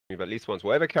move at least once.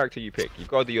 Whatever character you pick, you've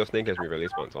got to do your snake edge move at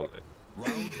least once, aren't they?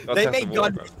 They made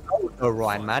gun slow though,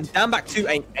 Ryan, man. Down back 2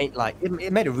 ain't like it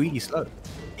made it really slow.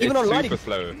 Even it's online, super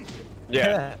slow.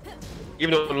 Yeah.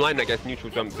 Even online, that gets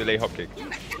neutral jump, delay, hop kick.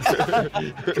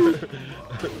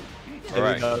 All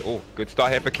right. Oh, good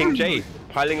start here for KINGJAE.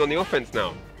 Piling on the offense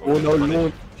now. Oh no,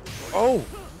 no. Oh.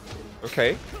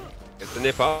 Okay. Gets the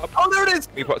nip up. Oh, there it is.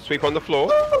 Sweep on the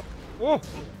floor. Whoa.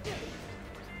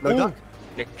 No duck.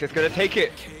 Nick is gonna take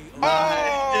it.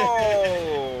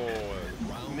 Oh!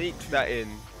 Sneaks that in.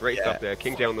 Great stuff there.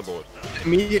 KINGJAE on the board.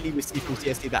 Immediately we see from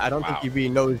CSC that I don't think he really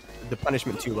knows the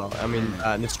punishment too well. I mean,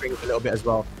 the strings a little bit as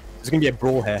well. There's gonna be a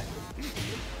brawl here.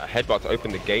 A headbutt to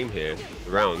open the game here.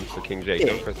 The round for KINGJAE. Yeah.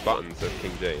 Don't press buttons, says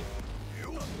KINGJAE.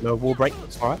 No wall break.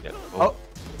 It's alright. Yeah. Oh.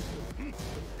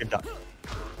 Good duck.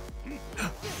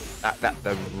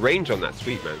 The range on that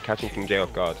sweep, man, catching KINGJAE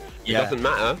off guard. It doesn't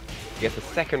matter. He gets a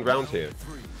second round here.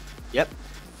 Yep.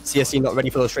 CSC not ready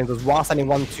for those strings. Was while standing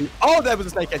 1-2. Oh, there was a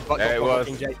snake edge. There it was.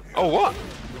 KINGJAE. Oh, what?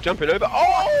 We're jumping over.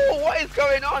 Oh, what is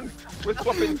going on? We're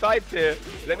swapping sides here.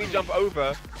 Let me jump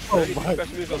over. Oh,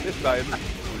 Special moves on this side.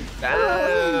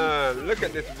 Damn! Look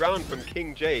at this round from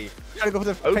KINGJAE. Gotta go for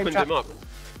the Opened him up.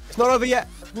 It's not over yet.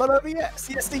 It's not over yet.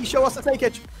 CSC, show us the snake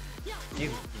edge.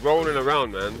 He's rolling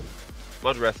around, man.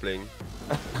 Mud wrestling.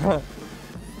 Oh!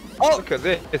 Look at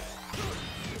this.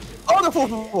 Oh, the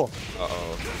 4-4-4.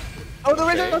 Uh-oh. Oh, the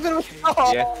range.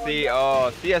 Oh.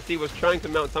 Yeah, CSC was trying to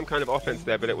mount some kind of offense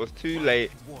there, but it was too late.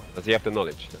 Does he have the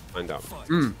knowledge? Let's find out.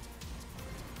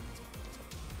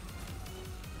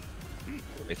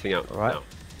 Missing out. All right. Now.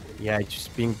 Yeah,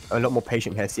 just being a lot more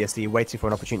patient here, CSC, waiting for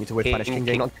an opportunity to win.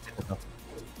 KINGJAE not.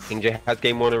 KINGJAE has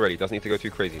game 1 already, doesn't need to go too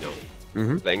crazy now.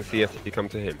 Letting CSC come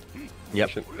to him.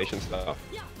 Patient stuff.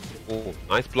 Oh,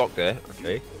 nice block there.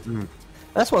 Okay.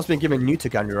 That's what's been given new to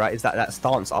Ganru, right? Is that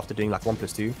stance after doing like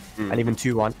 1+2 and even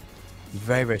 2-1.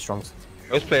 Very, very strong.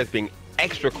 Those players being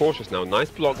extra cautious now. Nice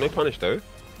block, no punish though.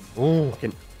 Oh,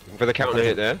 for the counter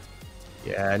hit there.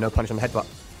 Yeah, no punish on the headbutt.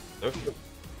 No.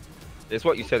 It's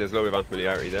what you said. There's low with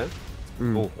unfamiliarity there.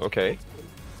 Oh, okay.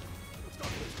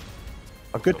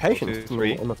 A good patience on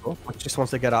the floor. Just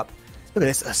wants to get up. Look at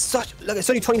this. Look, it's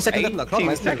only 20 seconds left on the clock.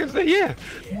 18 seconds there, yeah.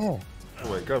 Oh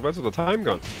my god, where's all the time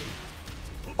gone?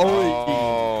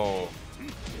 Oh,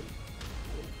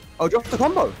 drop the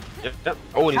combo. Yep.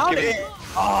 Oh, and he's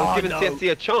giving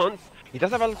CSC a chance. He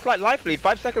does have a slight life lead.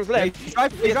 5 seconds left.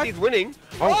 CSC's winning.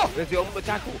 Oh, there's the ultimate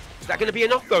tackle. Is that going to be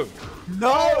enough though?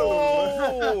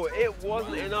 No, it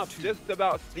wasn't enough. Just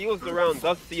about steals the round.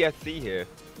 Does CSC here?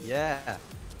 Yeah.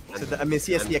 So I mean,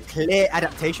 CSC a clear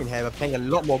adaptation here. We're playing a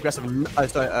lot more aggressive,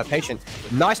 patient.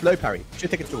 Nice low parry.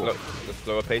 Should take it to Look, the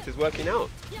slower pace is working out.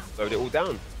 Slowed it all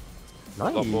down.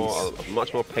 Nice. A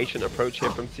much more patient approach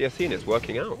here from CSC, and it's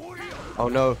working out. Oh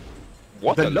no!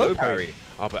 What a low parry!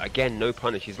 Oh, but again, no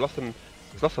punish. He's lost a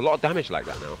lot of damage like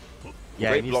that now.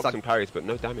 Yeah, great blocks and parries, but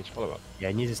no damage follow up. Yeah,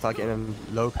 he needs to start getting them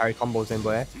low parry combos in,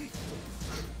 boy.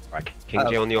 Right,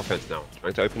 KINGJAE on the offense now,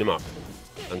 trying to open him up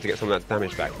and to get some of that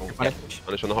damage back.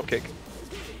 Punish on the hop kick.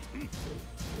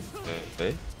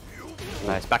 Okay.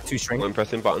 Nice, back 2 string. One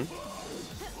pressing button.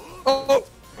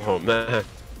 Oh man.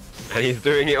 And he's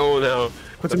doing it all now.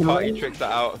 The party tricks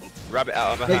are out. Rabbit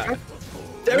out of a hat.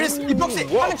 There it is. He blocks it.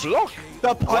 What a block!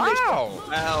 The punish. Wow!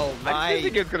 Well, I didn't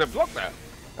think he was going to block that.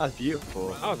 That's beautiful.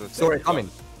 That was a saw it coming.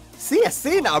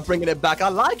 CSC now bringing it back. I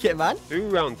like it, man. 2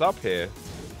 rounds up here.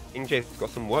 KINGJAE's got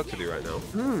some work to do right now.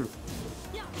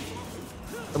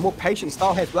 The more patient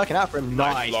style here is working out for him.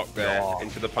 Nice block there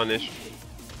into the punish.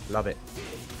 Love it.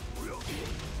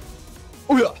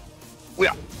 Oh yeah. Oh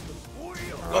yeah.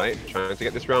 Alright, trying to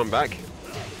get this round back.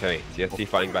 Okay, CSC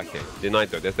fighting back here. Denied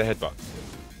though, there's the headbutt.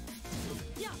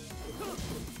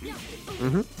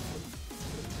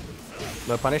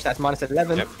 No punish, that's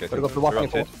 -11. Yep, gotta go for the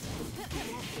 124.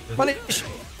 Punish!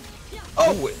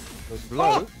 Oh, it was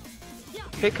low.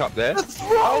 Pick up there.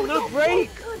 Oh, no break!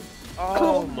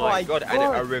 Oh my god, and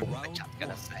a rip. I'm just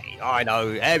gonna say. I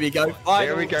know, there we go.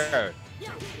 There we go.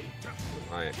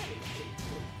 Right.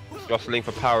 Jostling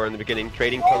for power in the beginning,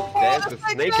 trading pokes. There's the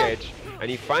snake edge, and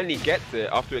he finally gets it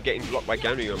after getting blocked by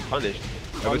Ganryu and punished.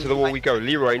 Over to the wall we go.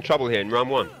 Leroy in trouble here in round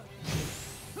 1.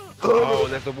 Oh,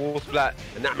 and there's the wall splat,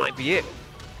 and that might be it.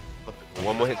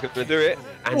 One more hit's going to do it,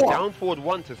 and down forward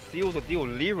 1 to seal the deal.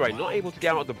 Leroy not able to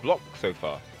get out of the block so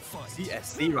far.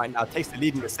 CSC right now takes the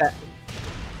lead in the set,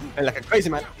 and like a crazy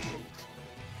man.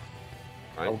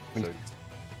 Right, so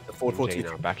the 4-4-2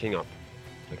 now backing up,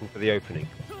 looking for the opening.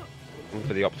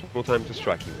 For the optimal time to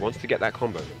strike. He wants to get that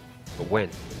combo, but when?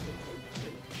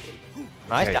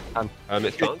 Nice. Okay.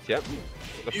 Hermit stance, yep.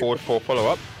 The forward 4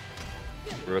 follow-up.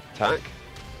 Through attack.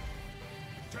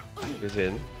 He's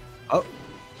in. Oh.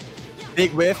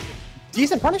 Big whiff.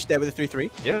 Decent punish there with a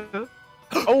 3-3. Yeah.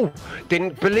 Oh,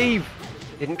 didn't believe.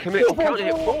 Didn't commit. Oh, counting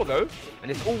it 4 though.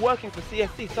 And it's all working for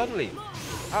CSC suddenly.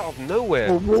 Out of nowhere.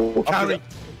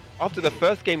 After the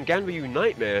first game Ganryu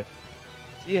nightmare,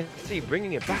 CSC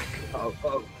bringing it back.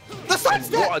 The side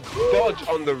step! What a dodge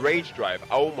on the rage drive.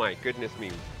 Oh my goodness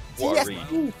me. What a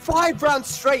read. 5 rounds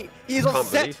straight. He is on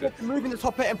set believe to move in the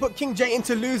top 8 and put KINGJAE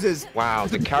into losers. Wow,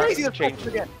 the character change.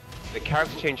 The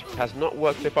character change has not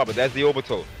worked so far, but there's the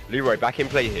orbital. Leroy back in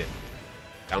play here.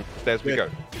 Downstairs we go.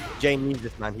 Jay needs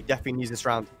this, man. He definitely needs this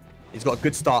round. He's got a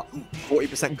good start.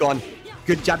 40% gone.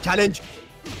 Good jab challenge.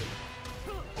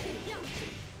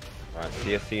 Alright,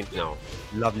 CSC now.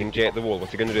 Lovely. KINGJAE at the wall.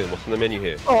 What's he going to do? What's on the menu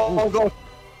here? Oh, God.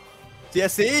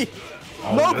 CSC.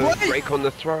 Oh, no, break on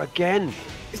the throw again.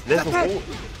 Could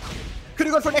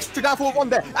have gone for an extra down forward 1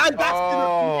 there. And that's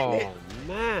oh,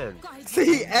 man.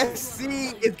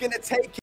 CSC is going to take it.